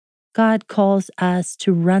God calls us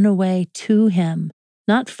to run away to Him,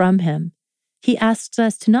 not from Him. He asks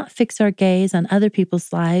us to not fix our gaze on other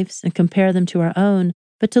people's lives and compare them to our own,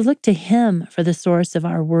 but to look to Him for the source of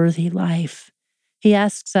our worthy life. He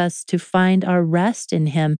asks us to find our rest in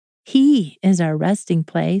Him. He is our resting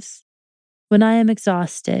place. When I am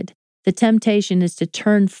exhausted, the temptation is to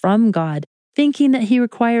turn from God, thinking that He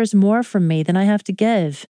requires more from me than I have to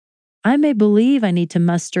give. I may believe I need to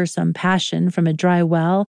muster some passion from a dry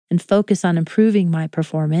well and focus on improving my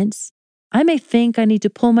performance. I may think I need to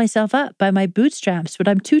pull myself up by my bootstraps, but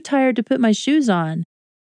I'm too tired to put my shoes on.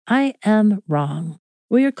 I am wrong.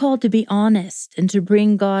 We are called to be honest and to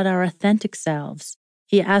bring God our authentic selves.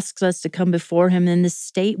 He asks us to come before Him in the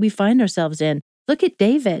state we find ourselves in. Look at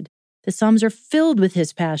David. The Psalms are filled with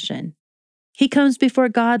his passion. He comes before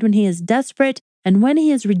God when he is desperate and when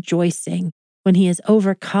he is rejoicing, when he is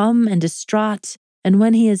overcome and distraught, and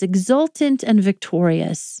when he is exultant and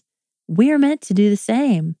victorious. We are meant to do the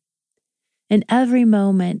same. In every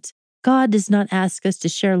moment, God does not ask us to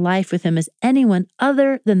share life with Him as anyone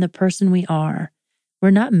other than the person we are. We're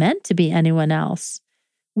not meant to be anyone else.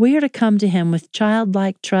 We are to come to Him with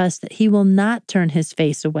childlike trust that He will not turn His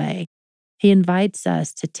face away. He invites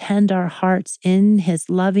us to tend our hearts in His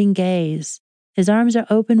loving gaze. His arms are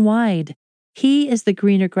open wide. He is the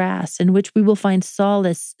greener grass in which we will find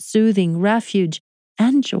solace, soothing, refuge,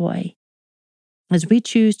 and joy. As we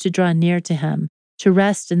choose to draw near to Him, to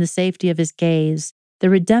rest in the safety of His gaze, the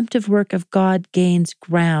redemptive work of God gains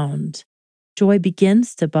ground. Joy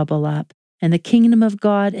begins to bubble up, and the kingdom of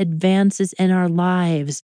God advances in our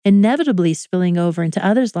lives, inevitably spilling over into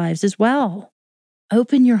others' lives as well.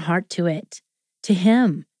 Open your heart to it, to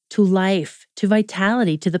Him, to life, to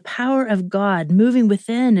vitality, to the power of God moving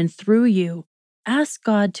within and through you. Ask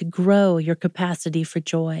God to grow your capacity for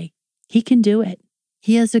joy. He can do it.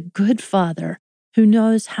 He is a good Father who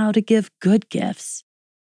knows how to give good gifts.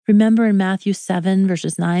 Remember in Matthew 7,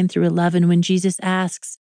 verses 9 through 11, when Jesus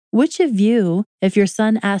asks, "Which of you, if your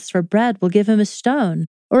son asks for bread, will give him a stone?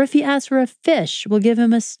 Or if he asks for a fish, will give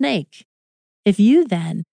him a snake? If you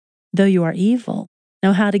then, though you are evil,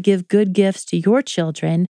 know how to give good gifts to your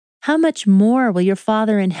children, how much more will your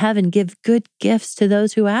Father in heaven give good gifts to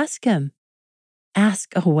those who ask Him?"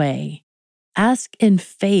 Ask away. Ask in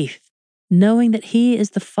faith, knowing that He is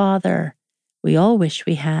the Father we all wish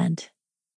we had.